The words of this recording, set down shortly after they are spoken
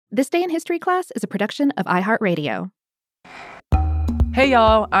This Day in History Class is a production of iHeartRadio. Hey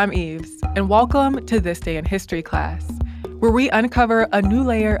y'all, I'm Eves, and welcome to This Day in History Class, where we uncover a new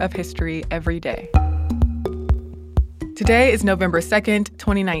layer of history every day. Today is November 2nd,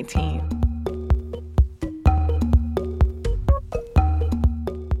 2019.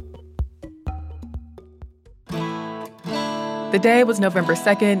 The day was November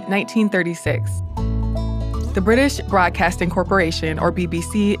 2nd, 1936. The British Broadcasting Corporation, or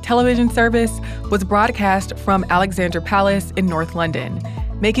BBC, television service was broadcast from Alexandra Palace in North London,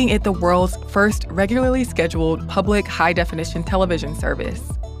 making it the world's first regularly scheduled public high-definition television service.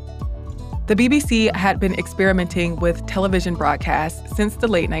 The BBC had been experimenting with television broadcasts since the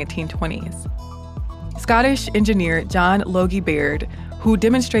late 1920s. Scottish engineer John Logie Baird, who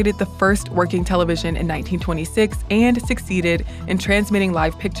demonstrated the first working television in 1926 and succeeded in transmitting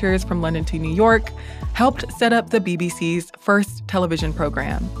live pictures from London to New York, helped set up the BBC's first television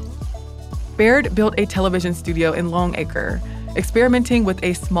program. Baird built a television studio in Longacre, experimenting with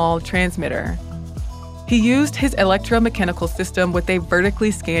a small transmitter. He used his electromechanical system with a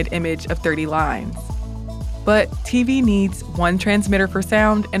vertically scanned image of 30 lines. But TV needs one transmitter for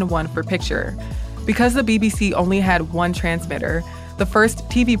sound and one for picture. Because the BBC only had one transmitter, the first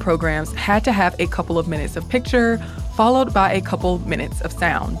TV programs had to have a couple of minutes of picture, followed by a couple minutes of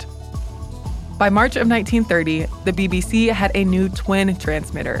sound. By March of 1930, the BBC had a new twin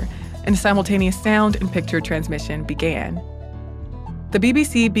transmitter, and simultaneous sound and picture transmission began. The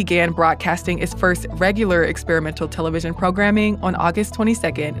BBC began broadcasting its first regular experimental television programming on August 22,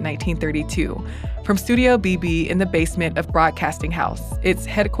 1932, from Studio BB in the basement of Broadcasting House, its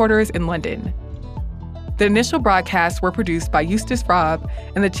headquarters in London. The initial broadcasts were produced by Eustace Robb,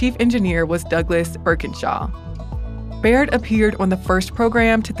 and the chief engineer was Douglas Birkinshaw. Baird appeared on the first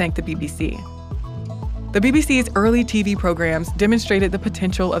program to thank the BBC. The BBC's early TV programs demonstrated the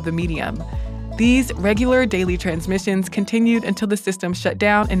potential of the medium. These regular daily transmissions continued until the system shut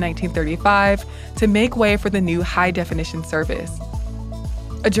down in 1935 to make way for the new high-definition service.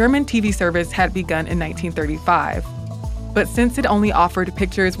 A German TV service had begun in 1935, but since it only offered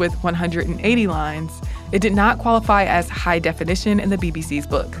pictures with 180 lines, it did not qualify as high definition in the BBC's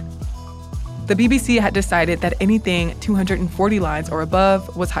book. The BBC had decided that anything 240 lines or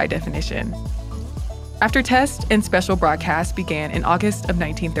above was high definition. After test and special broadcasts began in August of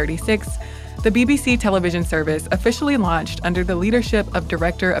 1936, the BBC television service officially launched under the leadership of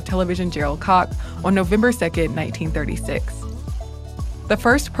Director of Television Gerald Koch on November 2, 1936. The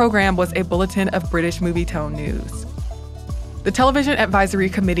first program was a bulletin of British Movietone news. The Television Advisory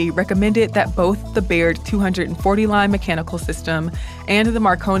Committee recommended that both the Baird 240-line mechanical system and the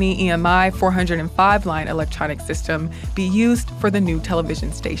Marconi EMI 405-line electronic system be used for the new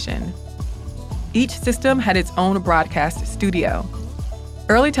television station. Each system had its own broadcast studio.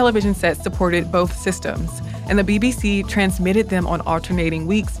 Early television sets supported both systems, and the BBC transmitted them on alternating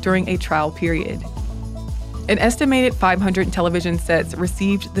weeks during a trial period. An estimated 500 television sets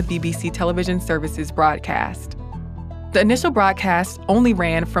received the BBC television service's broadcast. The initial broadcast only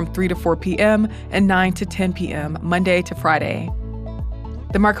ran from 3 to 4 p.m. and 9 to 10 p.m. Monday to Friday.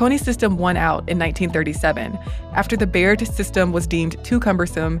 The Marconi system won out in 1937 after the Baird system was deemed too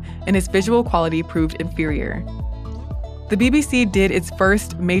cumbersome and its visual quality proved inferior. The BBC did its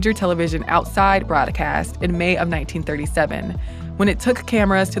first major television outside broadcast in May of 1937 when it took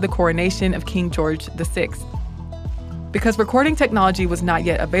cameras to the coronation of King George VI. Because recording technology was not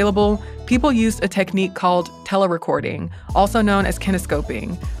yet available, people used a technique called telerecording, also known as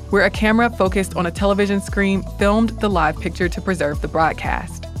kinescoping, where a camera focused on a television screen filmed the live picture to preserve the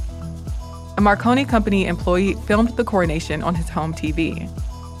broadcast. A Marconi Company employee filmed the coronation on his home TV.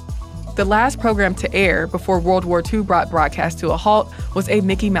 The last program to air before World War II brought broadcast to a halt was a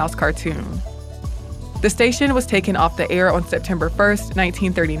Mickey Mouse cartoon. The station was taken off the air on September 1st,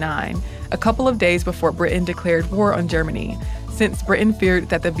 1939, a couple of days before Britain declared war on Germany, since Britain feared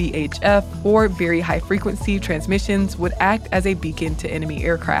that the VHF, or very high-frequency transmissions, would act as a beacon to enemy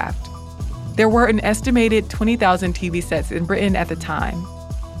aircraft. There were an estimated 20,000 TV sets in Britain at the time.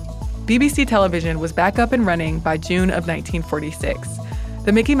 BBC television was back up and running by June of 1946.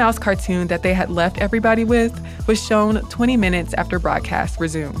 The Mickey Mouse cartoon that they had left everybody with was shown 20 minutes after broadcast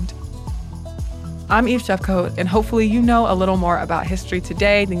resumed. I'm Eve Shefcoat, and hopefully you know a little more about history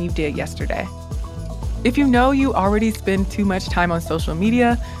today than you did yesterday. If you know you already spend too much time on social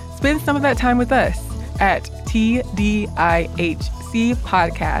media, spend some of that time with us at TDIHC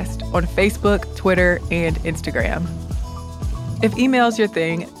Podcast on Facebook, Twitter, and Instagram. If email's your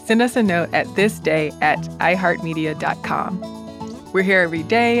thing, send us a note at thisday@iheartmedia.com. We're here every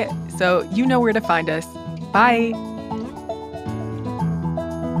day, so you know where to find us. Bye!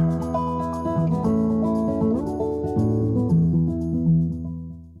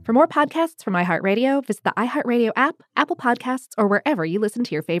 For more podcasts from iHeartRadio, visit the iHeartRadio app, Apple Podcasts, or wherever you listen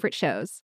to your favorite shows.